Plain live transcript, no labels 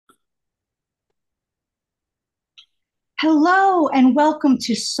Hello and welcome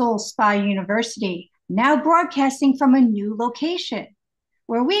to Soul Spy University, now broadcasting from a new location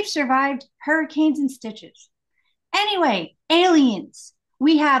where we've survived hurricanes and stitches. Anyway, aliens,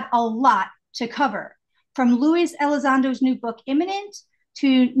 we have a lot to cover from Luis ELlizondo's new book, Imminent,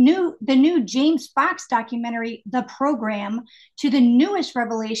 to the new James Fox documentary, The Program, to the newest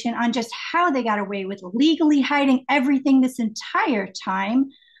revelation on just how they got away with legally hiding everything this entire time,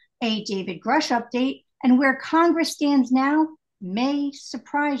 a David Grusch update, and where Congress stands now may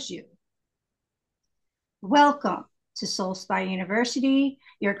surprise you. Welcome to Soul Spy University,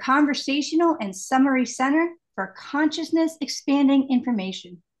 your conversational and summary center for consciousness expanding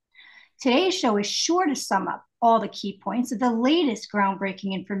information. Today's show is sure to sum up all the key points of the latest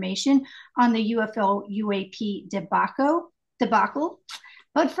groundbreaking information on the UFO UAP debacle.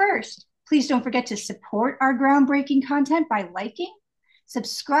 But first, please don't forget to support our groundbreaking content by liking,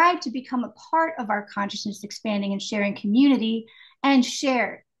 subscribe to become a part of our consciousness expanding and sharing community, and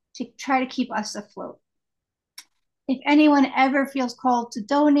share to try to keep us afloat. If anyone ever feels called to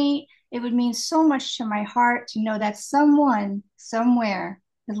donate, it would mean so much to my heart to know that someone somewhere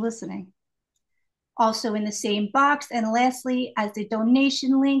is listening. Also in the same box, and lastly, as the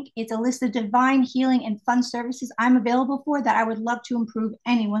donation link, it's a list of divine healing and fun services I'm available for that I would love to improve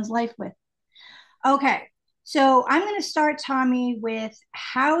anyone's life with. Okay, so I'm going to start, Tommy, with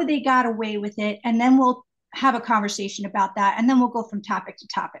how they got away with it, and then we'll have a conversation about that, and then we'll go from topic to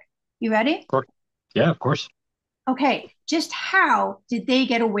topic. You ready? Of course. Yeah, of course. Okay, just how did they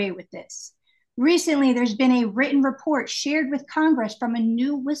get away with this? Recently, there's been a written report shared with Congress from a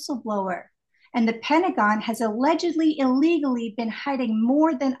new whistleblower, and the Pentagon has allegedly illegally been hiding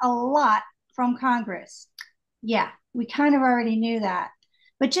more than a lot from Congress. Yeah, we kind of already knew that.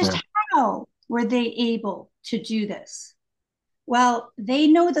 But just Yeah. how were they able to do this? Well, they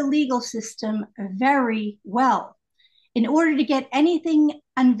know the legal system very well. In order to get anything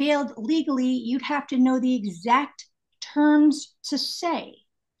unveiled legally, you'd have to know the exact terms to say.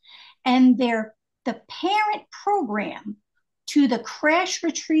 And they're the parent program to the crash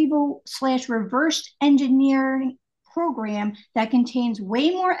retrieval slash reverse engineering program that contains way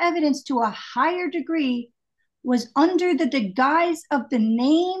more evidence to a higher degree was under the guise of the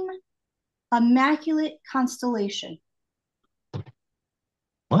name Immaculate Constellation.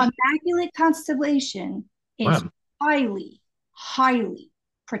 What? Immaculate Constellation is Wow. highly, highly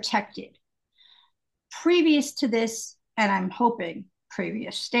protected. Previous to this, and I'm hoping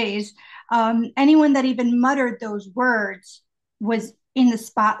previous days, anyone that even muttered those words was in the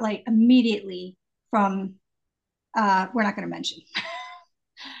spotlight immediately from, we're not going to mention.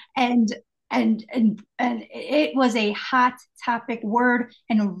 and and it was a hot topic word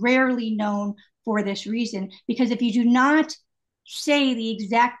and rarely known for this reason, because if you do not say the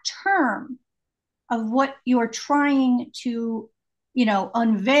exact term of what you're trying to,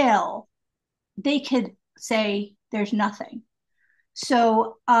 unveil, they could say there's nothing.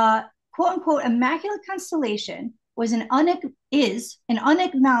 So, quote unquote, Immaculate Constellation was is an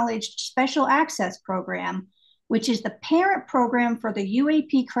unacknowledged special access program, which is the parent program for the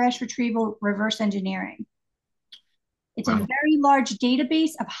UAP crash retrieval reverse engineering. It's a Wow. very large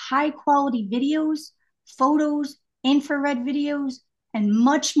database of high quality videos, photos, infrared videos, and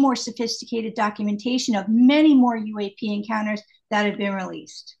much more sophisticated documentation of many more UAP encounters that have been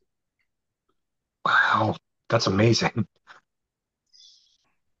released. Wow. That's amazing.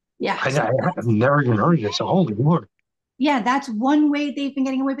 Yeah. I've never even heard of this. So holy Lord. Yeah, that's one way they've been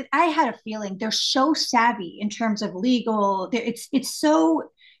getting away with it. I had a feeling they're so savvy in terms of legal. It's so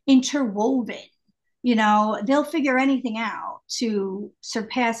interwoven. They'll figure anything out to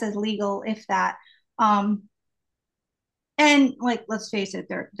surpass as legal, if that. Um, and like, let's face it,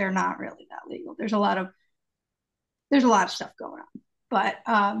 they're not really that legal. There's a lot of stuff going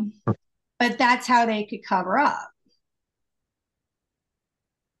on, but that's how they could cover up.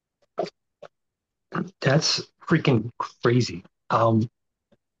 That's freaking crazy. The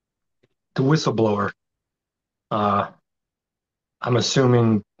whistleblower, uh, I'm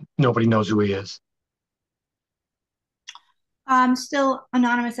assuming nobody knows who he is. Still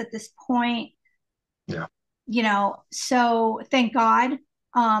anonymous at this point. Yeah. So thank God.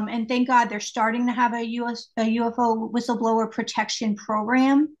 And thank God they're starting to have a UFO whistleblower protection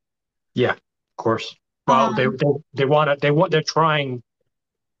program. Yeah, of course. Well, Um, they're trying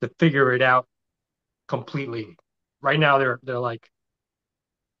to figure it out completely. Right now they're like,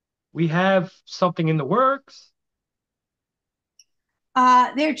 we have something in the works.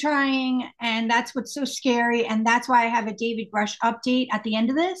 they're trying, and that's what's so scary. And that's why I have a David Grusch update at the end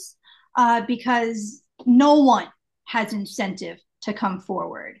of this, because no one has incentive to come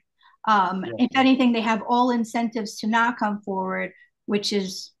forward. Yeah. If anything, they have all incentives to not come forward, which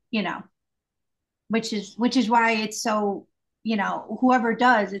is, which is why it's so, whoever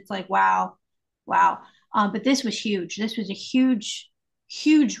does, it's like, wow, wow. But this was huge. This was a huge,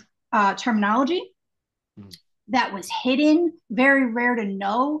 huge terminology Mm. that was hidden, very rare to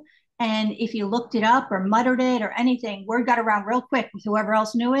know. And if you looked it up or muttered it or anything, word got around real quick with whoever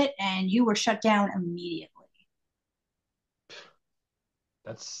else knew it, and you were shut down immediately.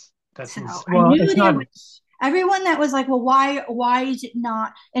 That's So ins I well, knew it's there not. was everyone that was like, well, why is it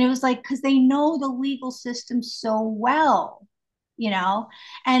not? And it was like, because they know the legal system so well, you know.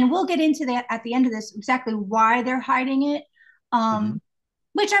 And we'll get into that at the end of this exactly why they're hiding it. Mhm.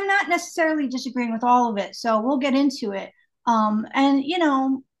 Which I'm not necessarily disagreeing with all of it. So we'll get into it. And you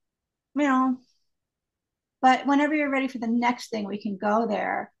know, but whenever you're ready for the next thing, we can go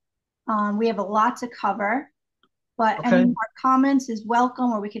there. We have a lot to cover, but any Okay. more comments is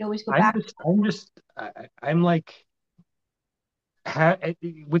welcome, or we could always go back. I'm like, ha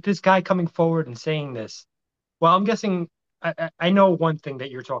with this guy coming forward and saying this. Well, I'm guessing I know one thing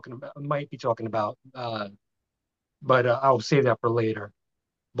that you're talking about, might be talking about, but I'll save that for later.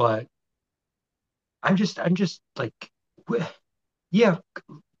 But I'm just like, yeah,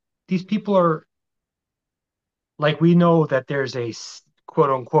 these people are like, we know that there's a quote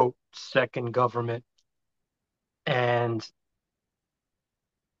unquote second government, and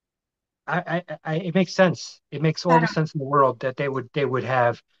it makes sense. It makes all I the don't. sense in the world that they would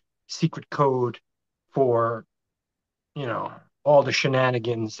have secret code for, you know, all the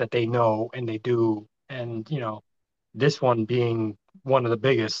shenanigans that they know and they do, and this one being one of the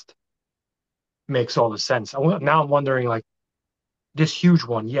biggest makes all the sense. Now I'm wondering, like, this huge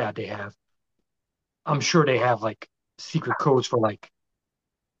one, yeah, they have. I'm sure they have like secret codes for like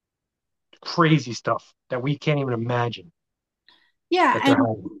crazy stuff that we can't even imagine Yeah, that they're and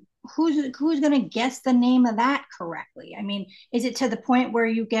hiding. who's going to guess the name of that correctly? I mean, is it to the point where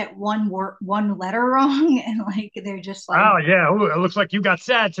you get one word, one letter wrong, and like they're just like, Oh yeah, ooh, it looks like you got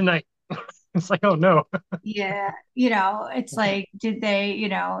sad tonight. It's like, oh no. yeah, it's like, did they,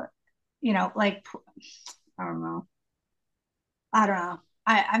 like, I don't know. I don't know.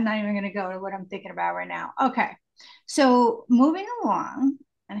 I'm not even going to go to what I'm thinking about right now. Okay. So moving along,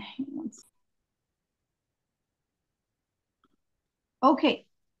 and okay.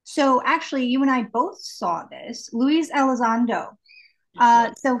 So actually, you and I both saw this. Luis Elizondo.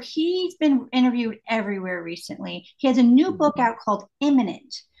 Yep. So he's been interviewed everywhere recently. He has a new Mhm. book out called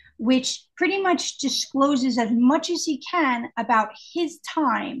Imminent, which pretty much discloses as much as he can about his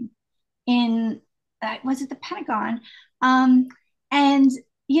time in was it the Pentagon? Um, and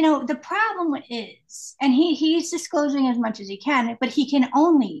the problem is, and he's disclosing as much as he can, but he can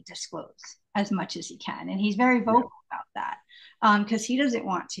only disclose as much as he can, and he's very Yeah. vocal about that because he doesn't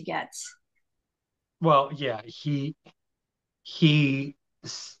want to get. Well, yeah, he he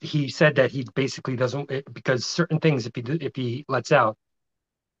said that he basically doesn't, because certain things, if he lets out,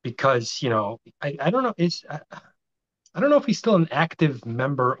 because I don't know, I don't know if he's still an active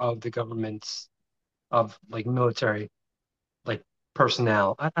member of the government's, of like military, like,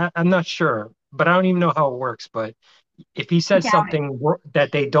 personnel. I'm not sure, but I don't even know how it works. But if he I says doubt it. something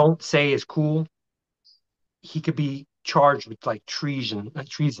that they don't say is cool, he could be charged with like treason,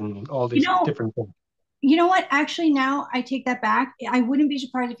 and all You these know, different things. you know what? Actually, now I take that back. I wouldn't be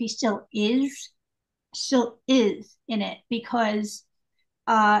surprised if he still is in it because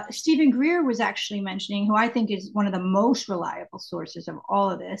Stephen Greer was actually mentioning, who I think is one of the most reliable sources of all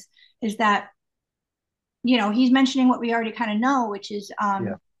of this, is that he's mentioning what we already kind of know, which is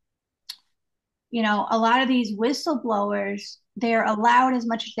Yeah, a lot of these whistleblowers, they're allowed as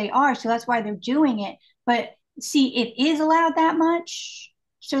much as they are, so that's why they're doing it. But see, it is allowed that much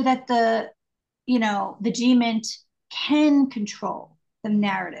so that the G-Mint can control the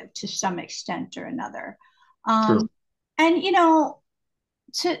narrative to some extent or another. true. Um, and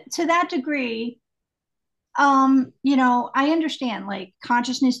to that degree, I understand like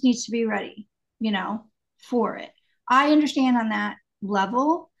consciousness needs to be ready, for it. I understand on that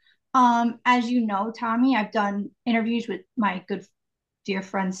level. As you know, Tommy, I've done interviews with my good dear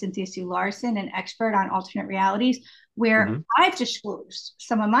friend Cynthia Sue Larson, an expert on alternate realities, where Hmm. I've disclosed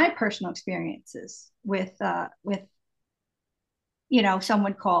some of my personal experiences with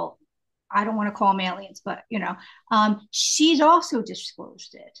someone called, I don't want to call them aliens, but she's also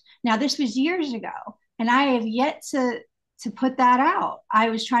disclosed it. Now this was years ago, and I have yet to put that out. I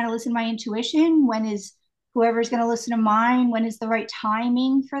was trying to listen to my intuition. When is whoever's going to listen to mine? When is the right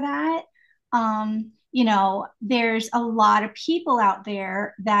timing for that? There's a lot of people out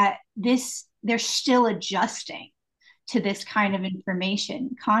there that they're still adjusting. to this kind of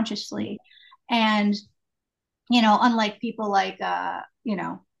information consciously. And, unlike people like,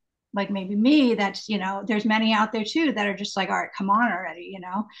 like maybe me, that's, there's many out there too that are just like, all right, come on already.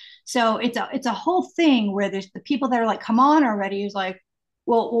 So it's a whole thing where there's the people that are like, come on already, is like,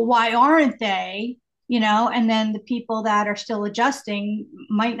 well, why aren't they? And then the people that are still adjusting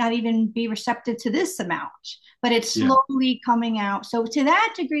might not even be receptive to this amount, but it's Yeah. slowly coming out. So to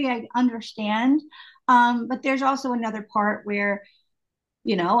that degree, I understand. But there's also another part where,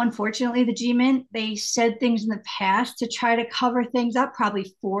 unfortunately, the G-Men, they said things in the past to try to cover things up,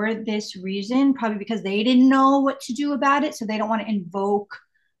 probably for this reason, probably because they didn't know what to do about it. So they don't want to invoke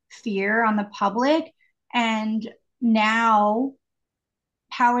fear on the public. And now,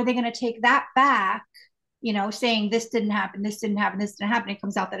 how are they going to take that back? Saying this didn't happen, this didn't happen, this didn't happen. It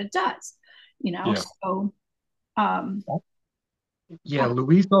comes out that it does. Yeah. So um, Yeah.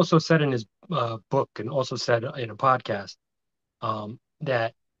 Luis also said in his book and also said in a podcast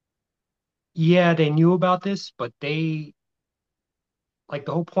that, yeah, they knew about this, but they, like,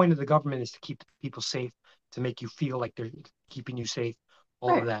 the whole point of the government is to keep people safe, to make you feel like they're keeping you safe,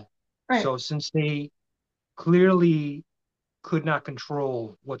 all of right, that. right. So since they clearly could not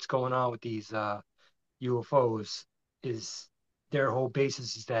control what's going on with these UFOs, is their whole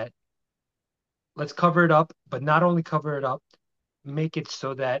basis is that let's cover it up, but not only cover it up, make it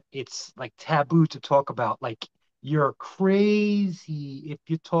so that it's like taboo to talk about. Like, you're crazy if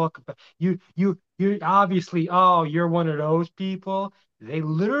you talk about you obviously, oh, you're one of those people. They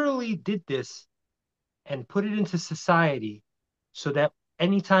literally did this and put it into society so that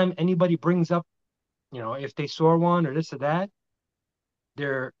anytime anybody brings up, if they saw one or this or that,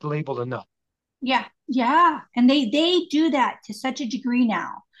 they're labeled a nut. Yeah, yeah, and they do that to such a degree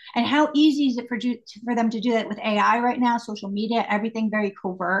now. And how easy is it for them to do that with AI right now, social media, everything very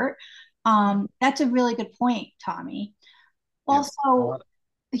covert. Yeah. That's a really good point, Tommy. Yeah. Also,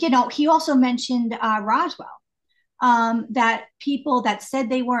 he also mentioned Roswell. That people that said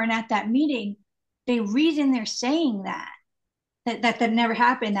they weren't at that meeting, the reason they're saying that never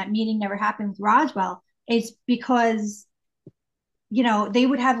happened, that meeting never happened with Roswell, is because they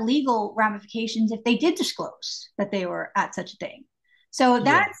would have legal ramifications if they did disclose that they were at such a thing. So Yeah.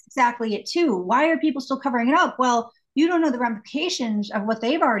 that's exactly it too. Why are people still covering it up? Well, you don't know the ramifications of what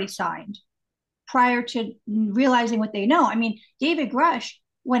they've already signed prior to realizing what they know. I mean, David Grusch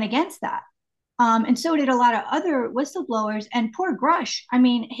went against that. And so did a lot of other whistleblowers. And poor Grush, I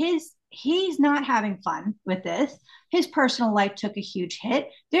mean, he's not having fun with this. His personal life took a huge hit.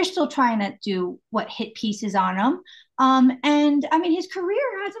 They're still trying to do what hit pieces on him. And I mean, his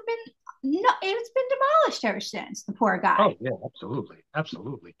career hasn't been no, it's been demolished ever since. The poor guy. Oh, yeah, absolutely.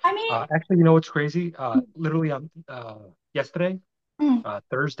 Absolutely. I mean, Actually, you know what's crazy? Literally on yesterday, mm,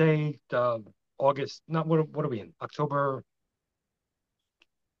 Thursday, August, not what are we in? October.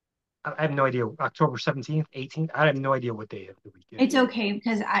 I have no idea. October 17th, 18th. I have no idea what day of the week it it's is. okay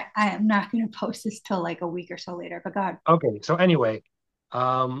because I am not going to post this till like a week or so later. But God, Okay, so anyway,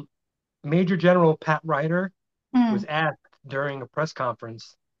 um, Major General Pat Ryder was mm, asked during a press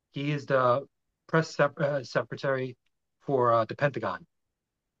conference. He is the secretary for the Pentagon.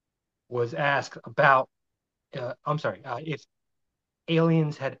 Was asked about, I'm sorry, if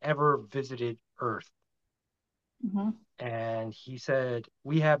aliens had ever visited Earth. mhm. And he said,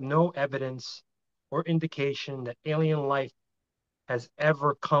 we have no evidence or indication that alien life has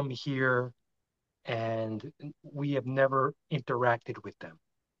ever come here, and we have never interacted with them.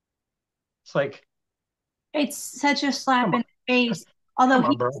 It's like, It's such a slap come in on, the face. Although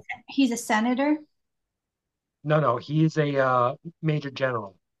come on, bro. he's a senator. No, no, he is a major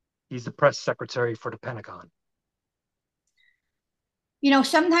general. He's the press secretary for the Pentagon.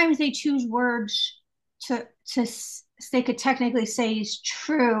 Sometimes they choose words to they could technically say is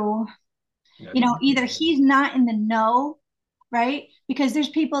true. Yeah, Either he's not in the know, right? Because there's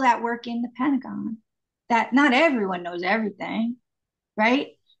people that work in the Pentagon that not everyone knows everything, right?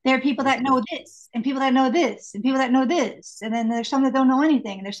 There are people that's that true. know this and people that know this and people that know this. And then there's some that don't know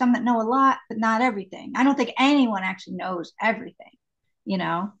anything. And there's some that know a lot, but not everything. I don't think anyone actually knows everything, you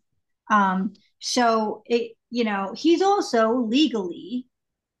know? So he's also legally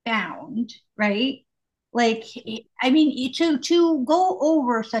bound, right? Like, I mean, to go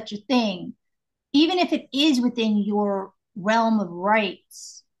over such a thing, even if it is within your realm of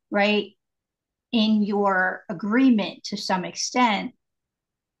rights, right, in your agreement to some extent,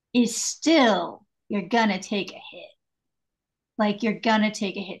 is still you're gonna take a hit. Like you're gonna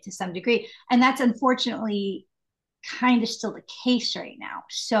take a hit to some degree, and that's unfortunately kind of still the case right now.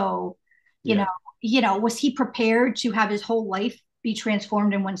 So, you know, Yeah. was he prepared to have his whole life be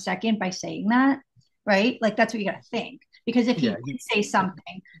transformed in 1 second by saying that? right? Like that's what you got to think. Because if he Yeah, did say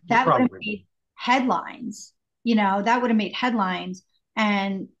something, you're that would have probably right. made headlines. That would have made headlines,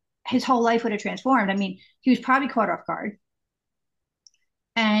 and his whole life would have transformed. I mean, he was probably caught off guard,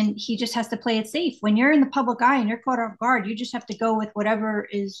 and he just has to play it safe. When you're in the public eye and you're caught off guard, you just have to go with whatever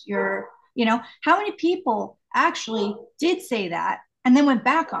is how many people actually did say that and then went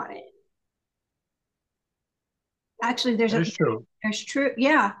back on it? Actually, That is true. there's true,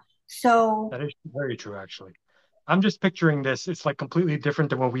 yeah. So That is very true, actually. I'm just picturing this. It's like completely different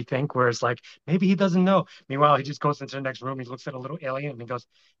than what we think, where it's like maybe he doesn't know. Meanwhile, he just goes into the next room. He looks at a little alien and he goes,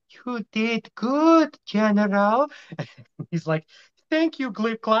 "You did good, General." He's like, "Thank you,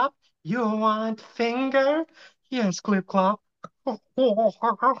 Glip Clop. You want finger?" Yes, Glip Clop.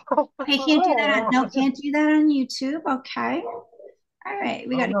 okay, can't do that. No, can't do that on YouTube. Okay. All right.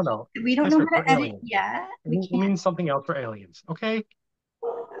 Oh, no, no. We It's don't know different how for to edit aliens. yet. It We it can't. means something else for aliens. Okay?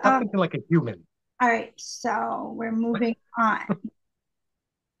 Stop Um, thinking like a human. all right. So we're moving on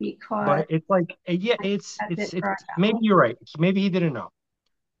because But it's like, yeah, that's it it's for maybe now. you're right. Maybe he didn't know.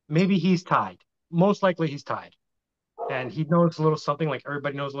 Maybe he's tied. Most likely he's tied. And he knows a little something, like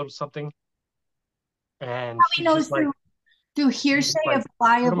everybody knows a little something. And Probably he's knows just like, through hearsay of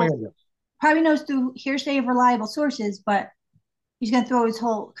what am I reliable, gonna do? probably knows through hearsay of reliable sources, but he's going to throw his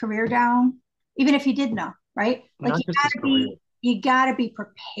whole career down, even if he did know, right? Like Not just his career. you gotta be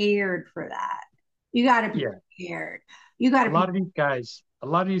prepared for that. You gotta be Yeah. prepared. You gotta be A lot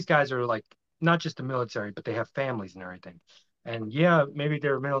of these guys are like not just the military, but they have families and everything. And yeah, maybe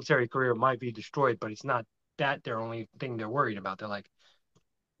their military career might be destroyed, but it's not that their only thing they're worried about. They're like,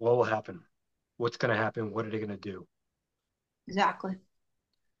 what will happen? What's gonna happen? What are they gonna do? exactly,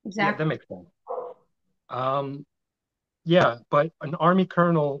 Yeah, that exactly. makes sense. Um, yeah, but an Army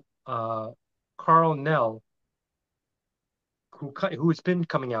Colonel, Carl Nell, who has been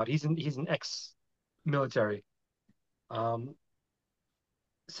coming out, he's an ex-military, um,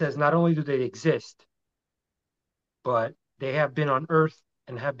 says not only do they exist, but they have been on Earth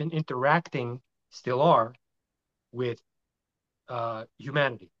and have been interacting, still are, with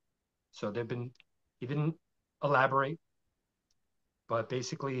humanity. So they've been. He didn't elaborate, but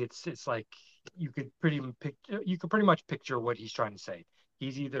basically, it's like you could pretty much picture what he's trying to say.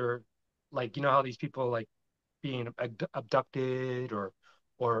 He's either like how these people like being abducted or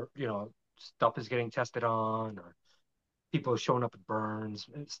stuff is getting tested on or people showing up at burns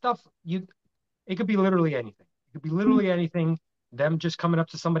and stuff. It could be literally anything. It could be literally anything. Them just coming up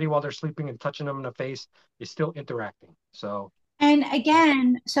to somebody while they're sleeping and touching them in the face is still interacting. So And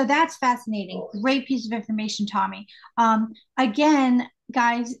again, so that's fascinating. Great piece of information, Tommy. Again,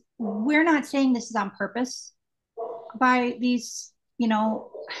 guys, we're not saying this is on purpose by these, I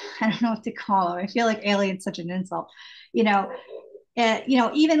don't know what to call them. I feel like alien's such an insult. You know,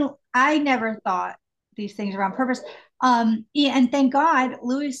 even I never thought these things were on purpose. Yeah, and thank God,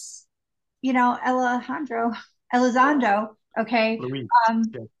 Luis, Alejandro, Elizondo, okay, Luis, um,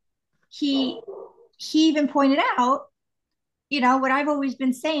 yeah, he he even pointed out, what I've always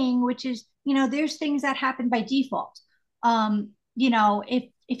been saying, which is, there's things that happen by default.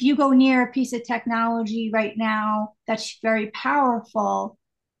 If you go near a piece of technology right now that's very powerful,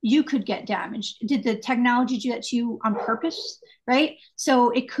 you could get damaged. Did the technology do that to you on purpose? Right.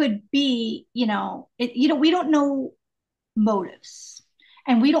 So it could be, we don't know motives.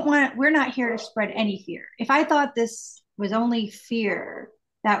 And we're not here to spread any fear. If I thought this was only fear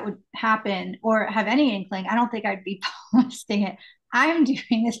that would happen or have any inkling, I don't think I'd be posting it. I'm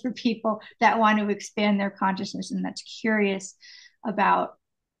doing this for people that want to expand their consciousness and that's curious about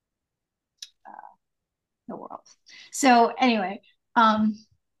the world. So anyway, um,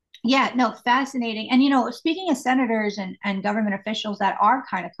 yeah, no, fascinating. And speaking of senators and government officials that are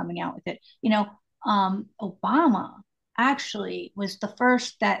kind of coming out with it, Obama actually was the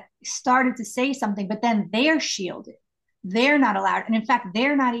first that started to say something, but then they're shielded. They're not allowed. And in fact,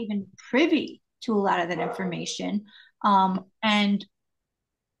 they're not even privy to a lot of that information. And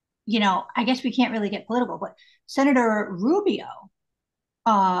I guess we can't really get political, but Senator Rubio,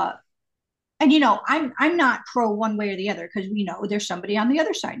 uh, and I'm not pro one way or the other because we know there's somebody on the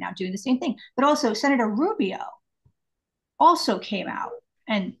other side now doing the same thing. But also Senator Rubio also came out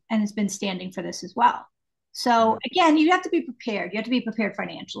and has been standing for this as well. So mhm. again, you have to be prepared. You have to be prepared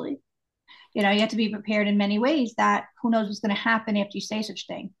financially. You have to be prepared in many ways that who knows what's going to happen after you say such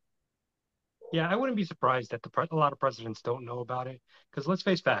thing. Yeah. I wouldn't be surprised that a lot of presidents don't know about it because let's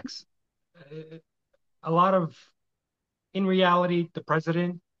face facts. Uh, A lot of in reality, the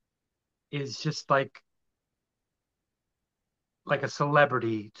president is just like a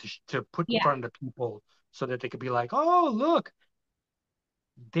celebrity to put in Yeah. front of the people so that they could be like, oh, look,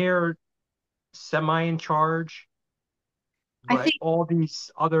 they're semi in charge, I but think, all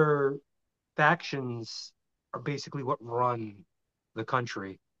these other factions are basically what run the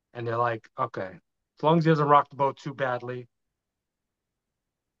country. And they're like, okay, as long as he doesn't rock the boat too badly,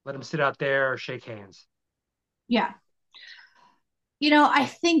 let him sit out there, shake hands. yeah. I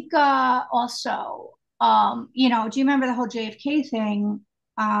think also, do you remember the whole JFK thing?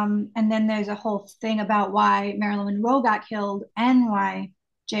 And then there's a whole thing about why Marilyn Monroe got killed and why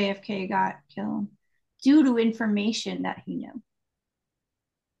JFK got killed due to information that he knew.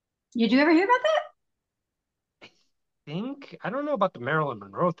 Did you ever hear about that? Think I don't know about the Marilyn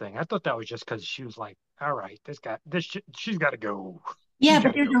Monroe thing. I thought that was just because she was like, all right, she's got to go. She's Yeah, got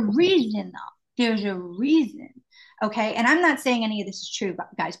but to there's go. a reason though. There's a reason. Okay. And I'm not saying any of this is true,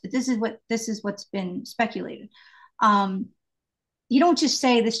 guys, but this is what's been speculated. Um, you don't just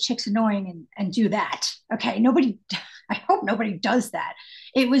say this chick's annoying and do that. Okay. Nobody I hope nobody does that.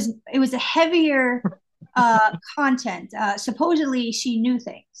 It was a heavier content. Supposedly she knew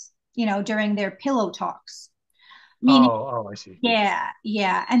things, during their pillow talks. Meaning, I see. yeah,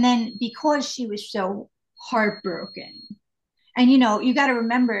 yeah. And then because she was so heartbroken, and you got to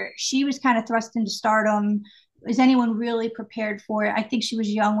remember, she was kind of thrust into stardom. Is anyone really prepared for it? I think she was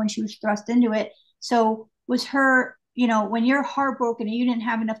young when she was thrust into it. So was her, when you're heartbroken and you didn't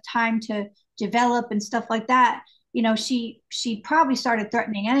have enough time to develop and stuff like that, she probably started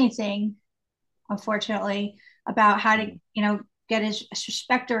threatening anything, unfortunately, about how to, Mm. get his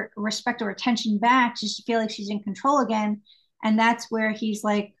respect or attention back, just to feel like she's in control again. And that's where he's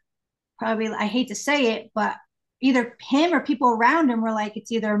like, probably, I hate to say it, but either him or people around him were like,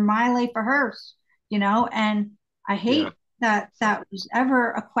 it's either my life or hers, and I Yeah. hate that that was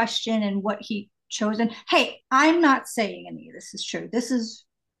ever a question and what he chosen. Hey, I'm not saying any of this is true. This is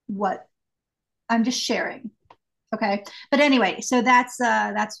what I'm just sharing. Okay. But anyway, so that's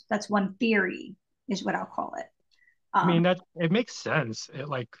one theory is what I'll call it. I mean Um, that it makes sense. It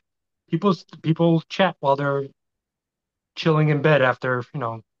like people chat while they're chilling in bed after,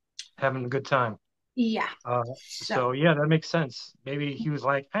 having a good time. yeah. Uh, So so yeah, that makes sense. Maybe he was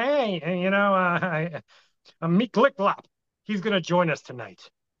like, hey, meet Glick He's gonna join us tonight.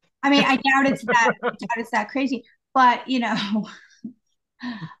 I mean, I doubt it's that crazy, but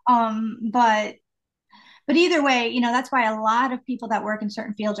but either way, that's why a lot of people that work in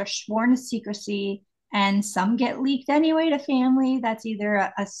certain fields are sworn to secrecy, and some get leaked anyway to family. That's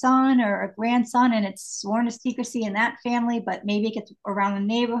either a son or a grandson, and it's sworn to secrecy in that family, but maybe it gets around the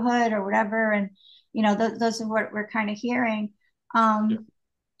neighborhood or whatever. And, those are what we're kind of hearing. Yeah.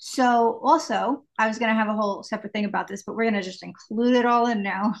 So also, I was going to have a whole separate thing about this, but we're going to just include it all in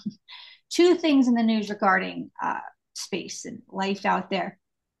now. Two things in the news regarding space and life out there.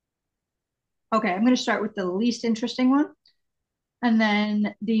 Okay, I'm going to start with the least interesting one and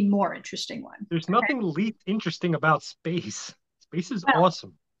then the more interesting one. There's nothing least interesting about space. Space is Well,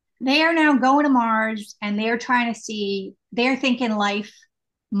 awesome. they are now going to Mars and they're trying to see, they're thinking life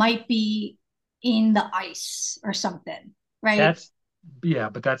might be in the ice or something, right? That's yeah,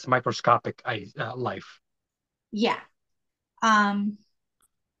 but that's microscopic life. Yeah. Um,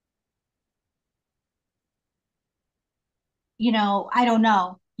 I don't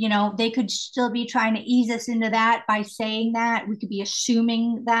know. They could still be trying to ease us into that by saying that. We could be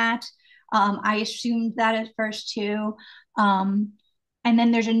assuming that. I assumed that at first too. Um, and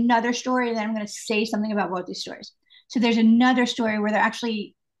then there's another story that I'm going to say something about both these stories. So there's another story where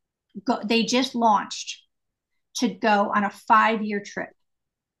they just launched to go on a 5-year trip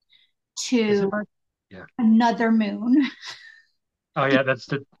Is it to right? Yeah. another moon Oh yeah, that's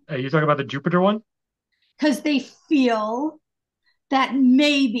the you talking about the Jupiter one? because they feel that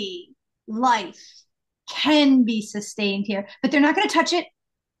maybe life can be sustained here, but they're not going to touch it.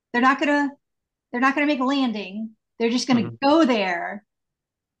 They're not going to they're not going to make a landing. They're just going to Hmm. go there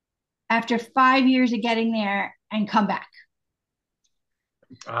after 5 years of getting there and come back.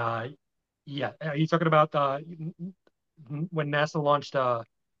 Uh yeah. Are you talking about when NASA launched Yeah.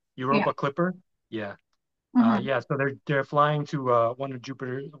 Europa Clipper? Yeah. Mhm. Yeah, so they're flying to one of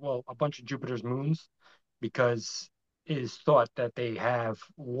Jupiter, well, a bunch of Jupiter's moons because it is thought that they have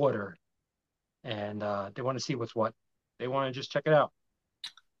water and they want to see what's what. They want to just check it out.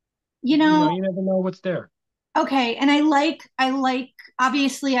 You know, You never know what's there. okay, and I like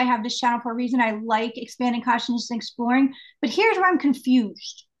obviously I have this channel for a reason. I like expanding consciousness and exploring, but here's where I'm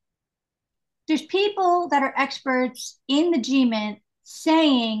confused. There's people that are experts in the G-Mint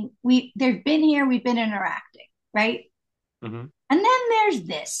saying they've been here, we've been interacting, right? Hmm. And then there's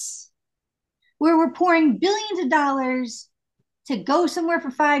this, where we're pouring billions of dollars to go somewhere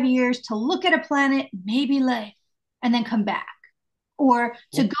for 5 years to look at a planet, maybe life, and then come back. or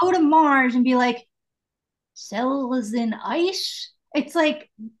to go to Mars and be like, cells in ice. It's like,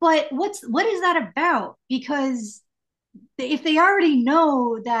 but what is that about? Because if they already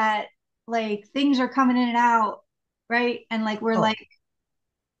know that like things are coming in and out, right? And like we're like, Oh,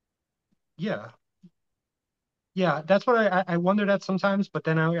 yeah. Yeah, that's what I wonder that sometimes, but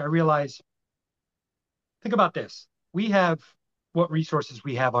then I realize, think about this. We have what resources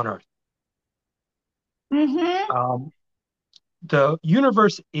we have on Earth. mm-hmm. Um, the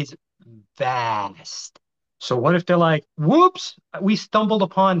universe is vast. So what if they're like, whoops, we stumbled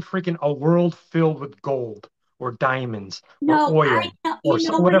upon freaking a world filled with gold or diamonds or No, I oil know, or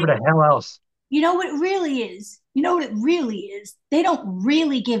so, whatever the hell else. you know what it really is. You know what it really is. They don't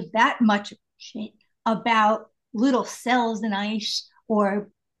really give that much shit about little cells in ice or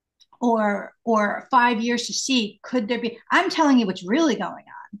 5 years to see could there be. I'm telling you what's really going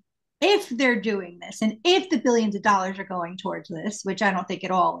on. If they're doing this and if the billions of dollars are going towards this, which I don't think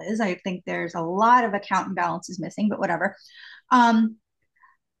it all is, I think there's a lot of account imbalances missing, but whatever. Um,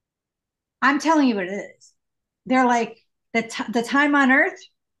 I'm telling you what it is. They're like the time on Earth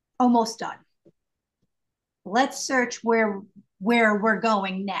almost done. Let's search where we're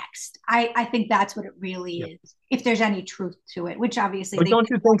going next. I think that's what it Yeah. really is. If there's any truth to it, which obviously But they don't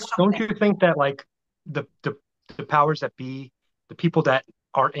you think that like the the the powers that be, the people that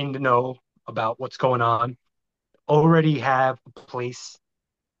are in the know about what's going on already have a place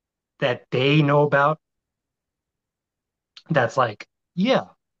that they know about that's like, yeah,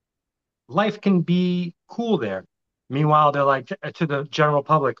 life can be cool there. Meanwhile, they're like to the general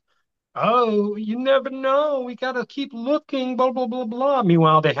public, oh, you never know. We gotta keep looking, blah, blah, blah, blah.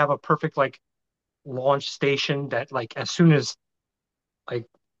 Meanwhile, they have a perfect like launch station that like as soon as like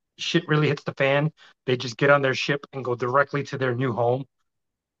shit really hits the fan, they just get on their ship and go directly to their new home.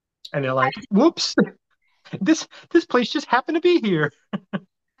 And they're like, whoops, this place just happened to be here.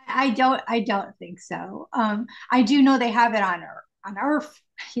 I don't think so. I do know they have it on Earth, on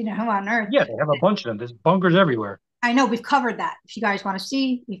Earth. Yeah, they have a bunch of them. There's bunkers everywhere. I know we've covered that. If you guys want to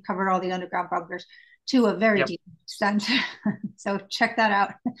see, we've covered all the underground bunkers to a very Yep. deep extent. So check that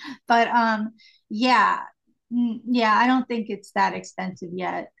out. But yeah, yeah, I don't think it's that extensive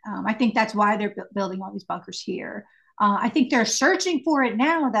yet. I think that's why they're building all these bunkers here. I think they're searching for it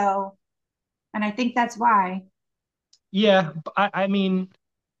now, though, and I think that's why. Yeah, I mean,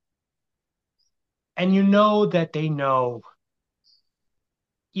 and you know that they know,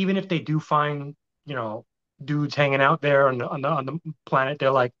 even if they do find, you know, dudes hanging out there on the planet,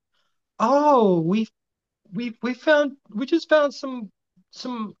 they're like, oh, we just found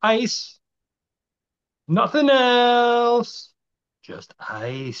some ice, nothing else, just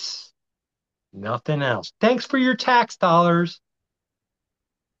ice, nothing else. Thanks for your tax dollars.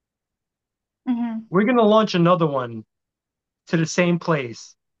 Mhm. We're gonna launch another one to the same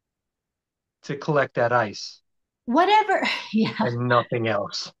place to collect that ice Whatever, yeah. and nothing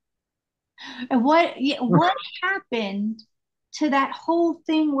else. And what happened to that whole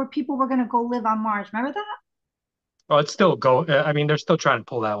thing where people were going to go live on Mars? Remember that? Well, it's still go. I mean, they're still trying to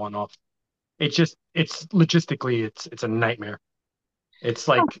pull that one off. It's logistically, it's a nightmare. It's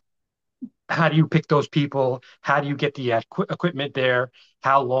like, how do you pick those people? How do you get the equipment there?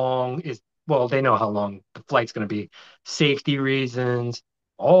 How long well, they know how long the flight's going to be. Safety reasons,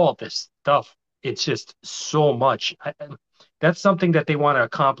 all this stuff. It's just so much. That's something that they want to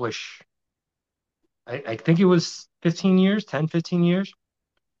accomplish. I think it was 15 years, 10, 15 years.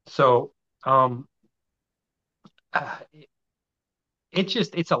 So, um, uh,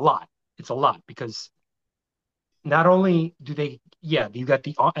 it's a lot. It's a lot because not only do they, yeah, you got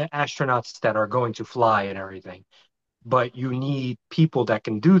the astronauts that are going to fly and everything, but you need people that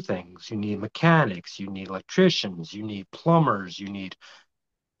can do things. You need mechanics, you need electricians, you need plumbers, you need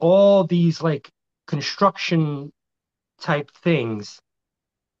all these like construction type things.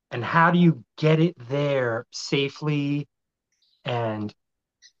 And how do you get it there safely and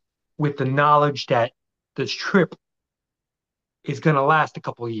with the knowledge that this trip is going to last a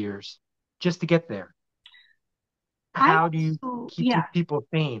couple of years just to get there? I How do you also, keep these yeah, people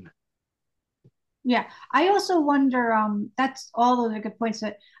sane? yeah. I also wonder, that's all those are good points.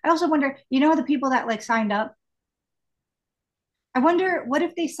 That I also wonder, the people that like signed up, I wonder what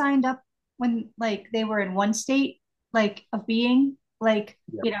if they signed up when like they were in one state, like of being, like,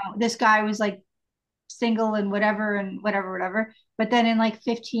 Yeah. this guy was like single and whatever, whatever. But then in like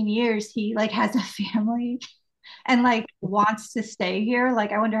 15 years, he like has a family and like wants to stay here.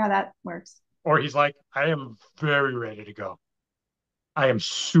 Like, I wonder how that works. Or he's like, I am very ready to go. I am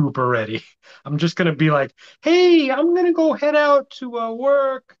super ready. I'm just gonna be like, hey, I'm gonna go head out to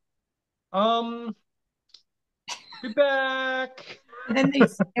work. Um, be back. And then they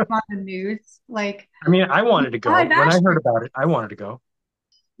see him on the news, like, I mean, I wanted to hi, go. When I heard Basher. about it, I wanted to go.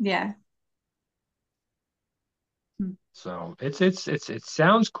 Yeah. Hmm. So it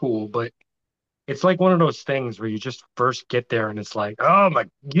sounds cool, but it's like one of those things where you just first get there and it's like, oh my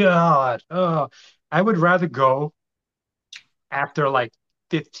God. Oh, I would rather go after like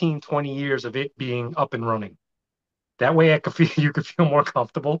 15, 20 years of it being up and running. That way I could feel you could feel more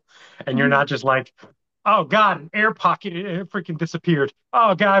comfortable and you're Mhm. not just like, oh God, an air pocket it freaking disappeared.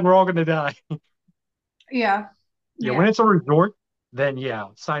 Oh God, we're all gonna die. Yeah. Yeah, Yeah. when it's a resort, then yeah,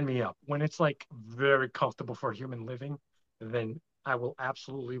 sign me up. When it's like very comfortable for human living, then I will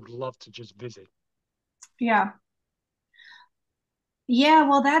absolutely love to just visit. Yeah. Yeah,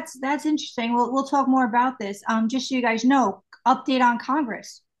 well, that's interesting. We'll talk more about this. Just so you guys know, update on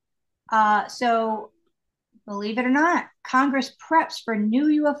Congress. So believe it or not, Congress preps for new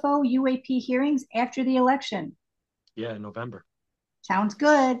UFO UAP hearings after the election. Yeah, in November. Sounds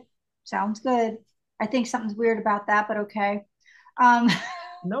good. Sounds good. I think something's weird about that, but okay. Um,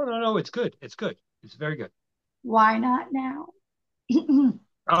 No, no, no, it's good. It's good. It's very good. why not now?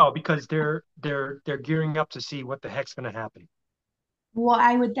 Oh, because they're gearing up to see what the heck's going to happen.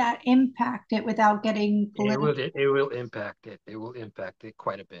 Why would that impact it without getting political? It will impact it. It will impact it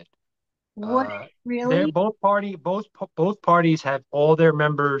quite a bit. Would Uh, it they're really? both parties have all their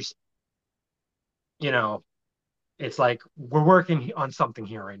members. You know, it's like we're working on something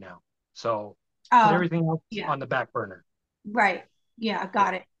here right now. So put Oh, everything else yeah, on the back burner. right. Yeah, Yeah.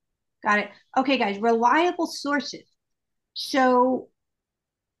 got it. Got it. Okay, guys, reliable sources. So,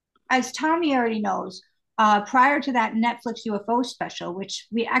 as Tommy already knows, prior to that Netflix UFO special, which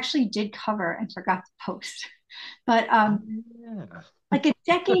we actually did cover and forgot to post, but Oh, yeah. like a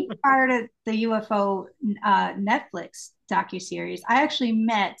decade prior to the UFO Netflix docuseries, I actually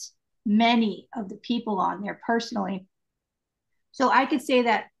met many of the people on there personally. So I could say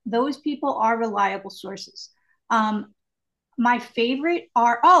that those people are reliable sources. Um, my favorite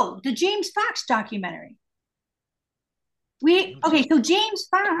are, the James Fox documentary. James. So James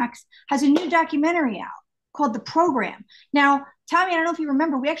Fox has a new documentary out called The Program. Now, Tommy, I don't know if you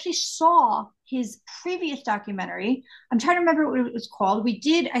remember, we actually saw his previous documentary. I'm trying to remember what it was called. We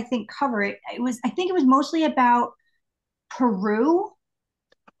did, I think, cover it. I think it was mostly about Peru.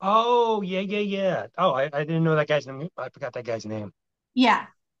 Oh, yeah, yeah, yeah. Oh, I didn't know that guy's name. I forgot that guy's name. Yeah,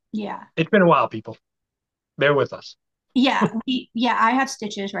 yeah, It's been a while, people. Bear with us. yeah. I have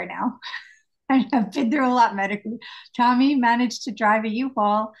stitches right now. I have been through a lot medically. Tommy managed to drive a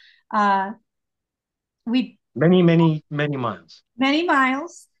U-Haul. Uh, we Many, many, many miles. many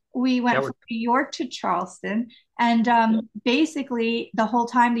miles. We went That from would, New York to Charleston, and yep, basically the whole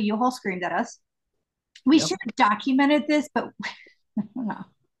time the U-Haul screamed at us. We yep. should have documented this, but no.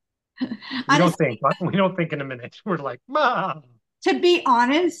 We don't Honestly, think. We don't think in a minute. We're like, ah. to be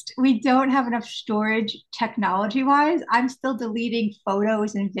honest, we don't have enough storage technology wise. I'm still deleting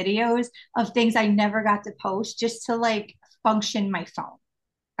photos and videos of things I never got to post just to like function my phone.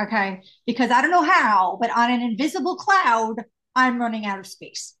 Okay. Because I don't know how, but on an invisible cloud, I'm running out of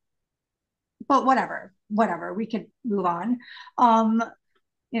space. But whatever. We could move on. Um,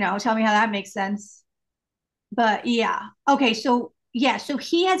 tell me how that makes sense. But yeah. Okay, so yeah, so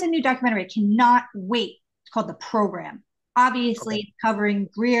he has a new documentary. I cannot wait. It's called The Program. Obviously, Okay. it's covering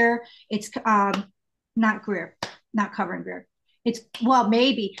Greer. It's not Greer, not covering Greer. It's well,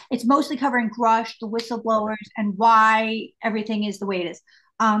 maybe it's mostly covering Grusch, the Okay. whistleblowers, and why everything is the way it is.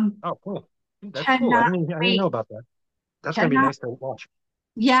 Oh, cool. That's cool. Cannot I didn't know wait. about that. That's gonna be Cannot nice to watch.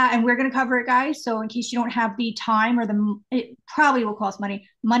 Yeah, and we're going to cover it, guys. So in case you don't have the time or it probably will cost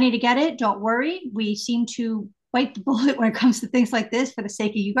money to get it. Don't worry. We seem to bite the bullet when it comes to things like this for the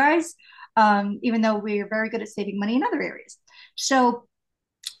sake of you guys, even though we are very good at saving money in other areas. So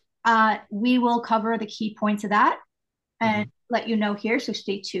we will cover the key points of that and Hmm. let you know here. So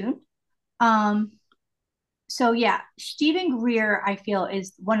stay tuned. Um, so yeah, Stephen Greer, I feel,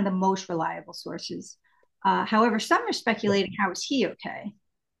 is one of the most reliable sources. However, some are speculating how is he okay?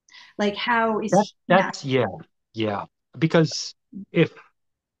 Like, how is he not? That's yeah, yeah. Because if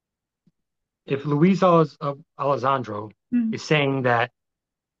Luis Alessandro Mm. is saying that,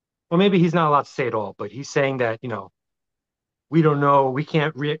 well, maybe he's not allowed to say it all, but he's saying that, we don't know, we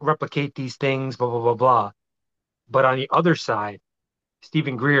can't replicate these things, blah, blah, blah, blah. But on the other side,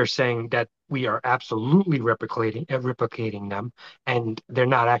 Stephen Greer is saying that we are absolutely replicating them, and they're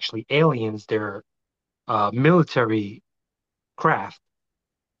not actually aliens, they're military craft.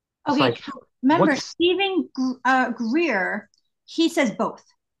 It's Okay, like, so remember what's, Stephen Greer, he says both.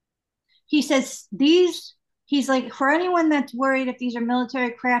 He says these, he's like, for anyone that's worried if these are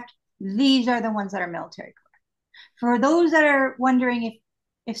military craft, these are the ones that are military craft. For those that are wondering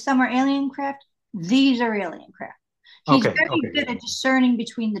if some are alien craft, these are alien craft. He's Okay, very okay, good yeah, at discerning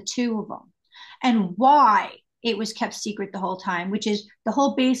between the two of them and why it was kept secret the whole time, which is the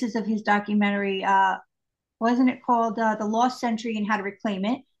whole basis of his documentary. Wasn't it called The Lost Century and How to Reclaim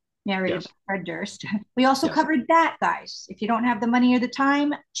It? Narrated by yes, Fred Durst. We also yes. covered that, guys. If you don't have the money or the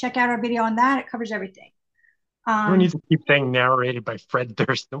time, check out our video on that. It covers everything. You don't Um, need to keep saying narrated by Fred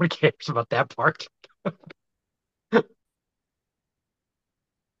Durst. Nobody cares about that part.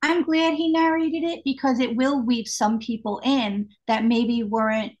 I'm glad he narrated it because it will weave some people in that maybe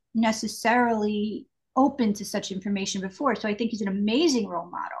weren't necessarily open to such information before. So I think he's an amazing role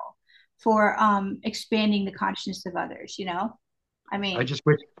model for expanding the consciousness of others. I I mean, just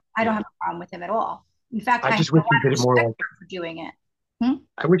wish, I don't yeah, have a problem with him at all. In fact, I I have just a wish he lot of did it more respect like, for doing it. Hmm?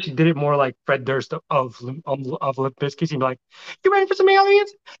 I wish he did it more like Fred Durst of Limp Bizkit. He'd be like, "You ready for some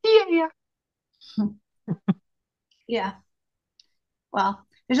aliens? Yeah, yeah." Yeah. Well,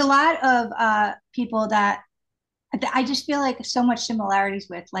 there's a lot of people that I just feel like so much similarities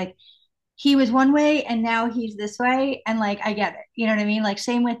with. Like he was one way and now he's this way, and like I get it. You know what I mean? Like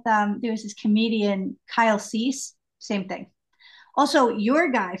same with there was this comedian Kyle Cease, same thing. Also, your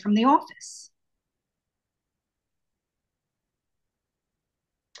guy from The Office.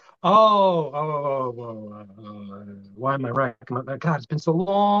 Why am I racking my God? It's been so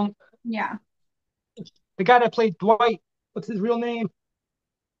long. Yeah, The guy that played Dwight, what's his real name?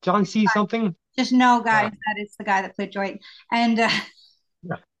 John C. something. just know, Uh, guys, that it's the guy that played Dwight, and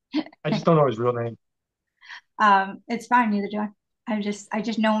yeah, I just don't know his real name. it's fine. Neither do I. I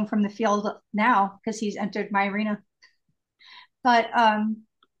just know him from the field now because he's entered my arena. But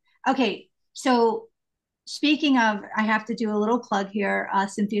okay, so speaking of, I have to do a little plug here.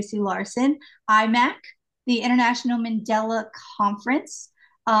 Cynthia C. Larson, IMAC, the International Mandela Conference,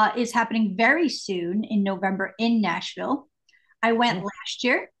 is happening very soon in November in Nashville. I went Oh, last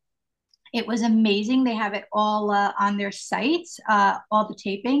year. It was amazing. They have it all on their site, all the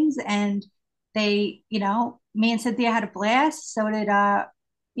tapings, and me and Cynthia had a blast. So did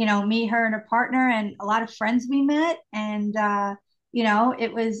me, her, and her partner, and a lot of friends we met, and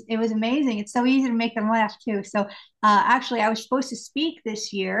it was amazing. It's so easy to make them laugh too. So actually, I was supposed to speak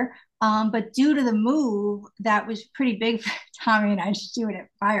this year, but due to the move, that was pretty big for Tommy and I, just doing it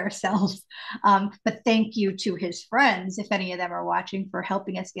by ourselves. But thank you to his friends, if any of them are watching, for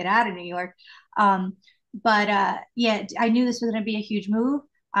helping us get out of New York. But yeah, I knew this was going to be a huge move.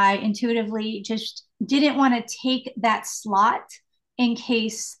 I intuitively just didn't want to take that slot in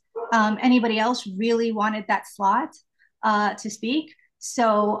case anybody else really wanted that slot to speak.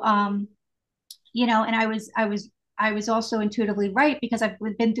 So, and I was also intuitively right because I've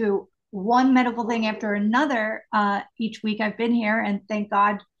been through one medical thing after another each week I've been here, and thank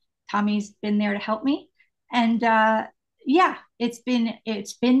God Tommy's been there to help me. And yeah, it's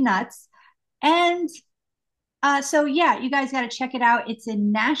been nuts. And so yeah, you guys got to check it out. It's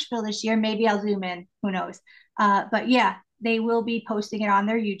in Nashville this year. Maybe I'll zoom in. Who knows? But yeah, they will be posting it on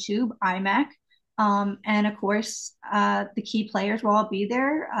their YouTube, iMac. And of course, the key players will all be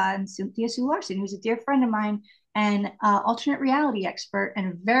there. And Cynthia Sue Larson, who's a dear friend of mine and alternate reality expert and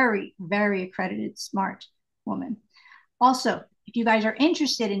a very, very accredited, smart woman. Also, if you guys are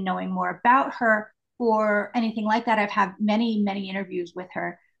interested in knowing more about her or anything like that, I've had many, many interviews with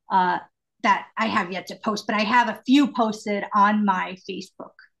her that I have yet to post, but I have a few posted on my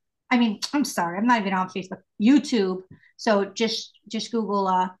Facebook. I mean, I'm sorry, I'm not even on Facebook, YouTube. So just Google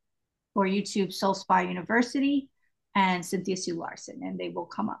or YouTube Soul Spy University and Cynthia Sue Larson, and they will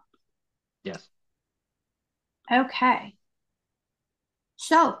come up. yes. Okay.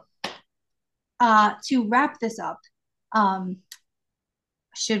 So to wrap this up, um,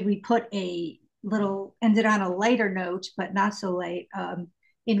 should we put a little, ended on a lighter note, but not so light?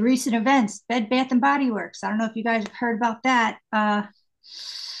 In recent events, Bed Bath and Body Works. I don't know if you guys have heard about that.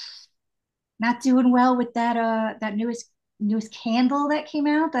 Not doing well with that newest candle that came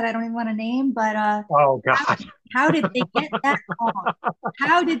out that I don't even want to name, but Oh how, God. how did they get that wrong?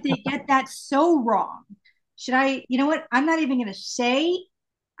 How did they get that so wrong? Should I, you know what? I'm not going to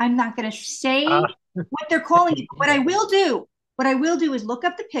Uh, say what they're calling it. What I will do is look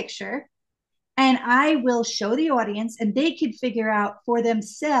up the picture and I will show the audience and they can figure out for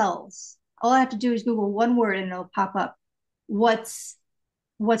themselves. All I have to do is Google one word and it'll pop up what's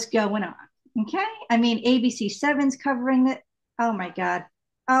what's going on. Okay. I mean, ABC 7's covering it. Oh my God.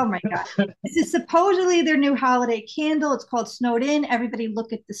 Oh my God. This is supposedly their new holiday candle. It's called Snowed In. Everybody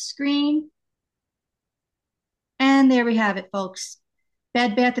look at the screen. And there we have it, folks.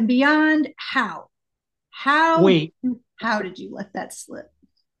 Bed Bath and Beyond. How? How wait, how did you let that slip?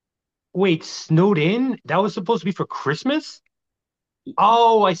 Wait, snowed in? That was supposed to be for Christmas?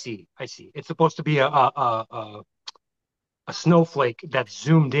 Oh, I see. I see. It's supposed to be a snowflake that's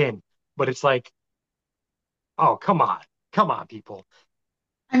zoomed in, but it's like, oh, come on, people,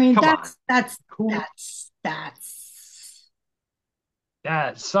 I mean, come on. Who that's that?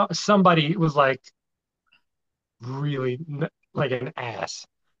 Somebody was like really like an ass,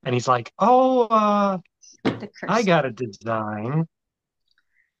 and he's like, oh, the I curse. got a design,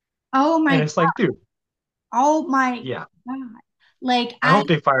 Oh and my, it's like, dude, oh my yeah. God. Like I hope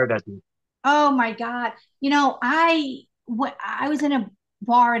they fired that dude. oh my God. I was in a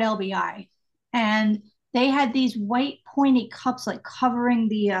bar at LBI and they had these white pointy cups like covering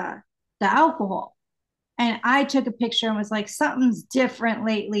the alcohol. And I took a picture and was like, something's different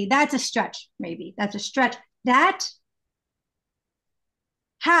lately. That's a stretch, maybe. That's a stretch. That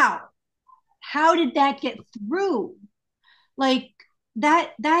how? How did that get through? Like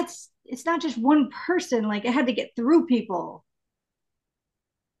that's it's not just one person, like it had to get through people.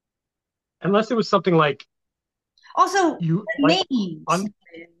 Unless it was something like Also, you like the names on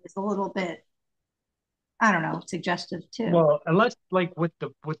is a little bit, I don't know, suggestive too. well, unless like with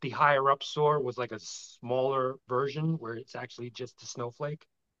the higher up store was like a smaller version where it's actually just a snowflake.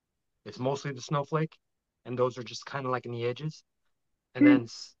 It's mostly the snowflake, and those are just kind of like in the edges. And Hmm. then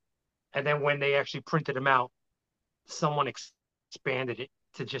and then when they actually printed them out, someone expanded it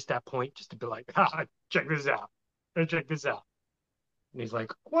to just that point, just to be like, ah, check this out, check this out. And he's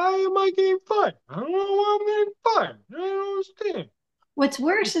like, why am I getting fired? I don't know why I'm getting fired. I don't understand. What's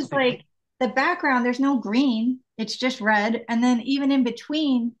worse It's is like, like the background, there's no green, it's just red. And then even in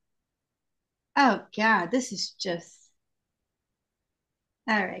between, oh God, this is just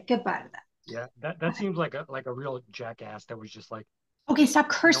all right. Goodbye to that. yeah, that seems like a real jackass that was just like, Okay, stop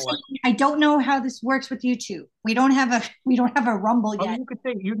you know cursing. what? I don't know how this works with YouTube. We don't have a rumble Oh, yet. you could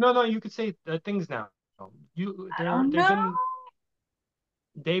say you no no you could say things now. You I don't they've know.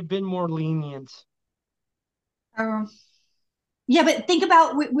 been more lenient. Um, yeah, but think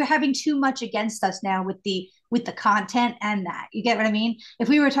about we're having too much against us now with the content and that. You get what I mean? If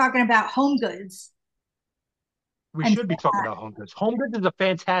we were talking about home goods We and should be talking about Home Goods. Home Goods is a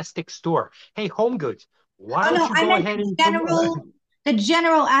fantastic store. Hey, Home Goods, why oh don't no, you I go meant ahead and the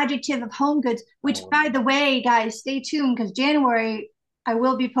general adjective of home goods, which oh, by the way, guys, stay tuned because January I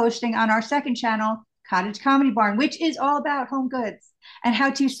will be posting on our second channel, Cottage Comedy Barn, which is all about home goods and how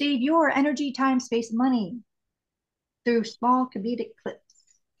to save your energy, time, space, and money through small comedic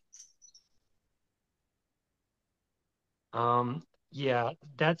clips. yeah,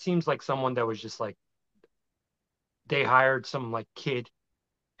 that seems like someone that was just like they hired some like kid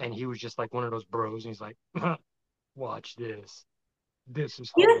and he was just like one of those bros and he's like, watch this. This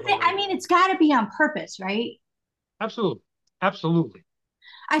is You think, I hilarious. mean, it's got to be on purpose, right? Absolutely. Absolutely.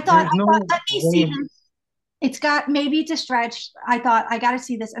 I There's thought, no let me way see in, this. It's got maybe it's a stretch. I thought I got to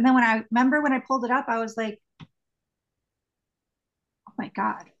see this, and then when I remember when I pulled it up, I was like, oh my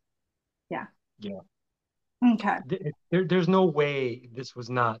God, yeah, yeah. okay. There's no way this was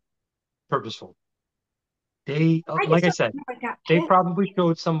not purposeful. They, I just like I don't said, know if I got they pissed. probably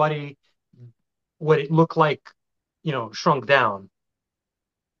showed somebody what it looked like, shrunk down,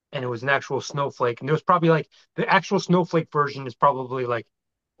 and it was an actual snowflake. And there was probably like the actual snowflake version is probably like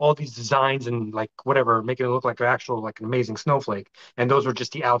all these designs and like whatever, making it look like an actual like an amazing snowflake. And those were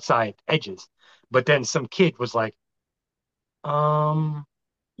just the outside edges. But then some kid was like, um,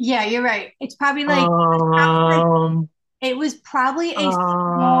 Yeah, you're right. It's probably like um, it was probably a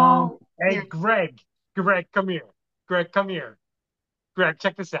small. hey, Here, Greg, come here. Greg, come here. Greg,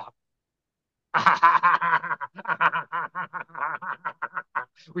 check this out.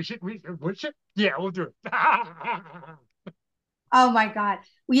 We should, yeah, we'll do it. oh my God.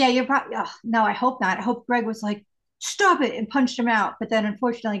 Well, yeah, you're probably. Oh, no, I hope not. I hope Greg was like, stop it, and punched him out. But then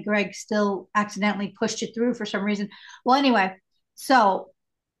unfortunately, Greg still accidentally pushed it through for some reason. Well, anyway, so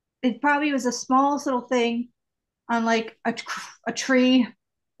it probably was a smallest little thing on like a tree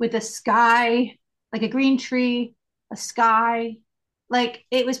with a sky, like a green tree, a sky. Like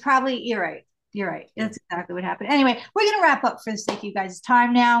it was probably, you're right. You're right. That's exactly what happened. Anyway, we're going to wrap up for the sake of you guys'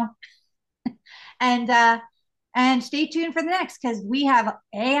 time now. And and stay tuned for the next because we have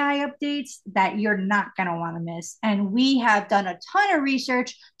AI updates that you're not going to want to miss. And we have done a ton of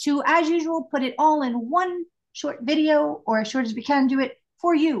research to, as usual, put it all in one short video or as short as we can do it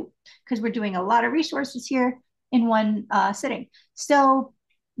for you because we're doing a lot of resources here in one sitting. So,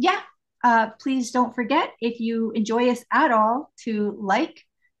 yeah, please don't forget if you enjoy us at all to like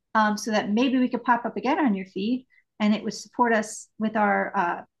so that maybe we could pop up again on your feed and it would support us with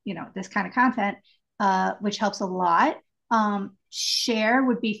our, this kind of content which helps a lot. Share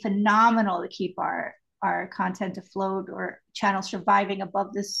would be phenomenal to keep our content afloat or channel surviving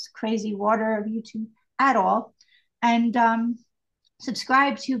above this crazy water of YouTube at all. And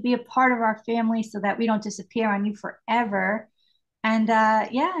subscribe to be a part of our family so that we don't disappear on you forever. And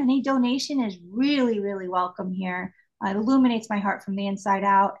yeah, any donation is really, really welcome here. It illuminates my heart from the inside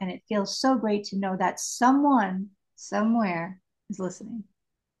out, and it feels so great to know that someone somewhere is listening.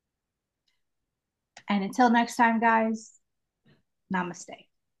 And until next time, guys, namaste.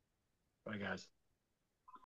 Bye, guys.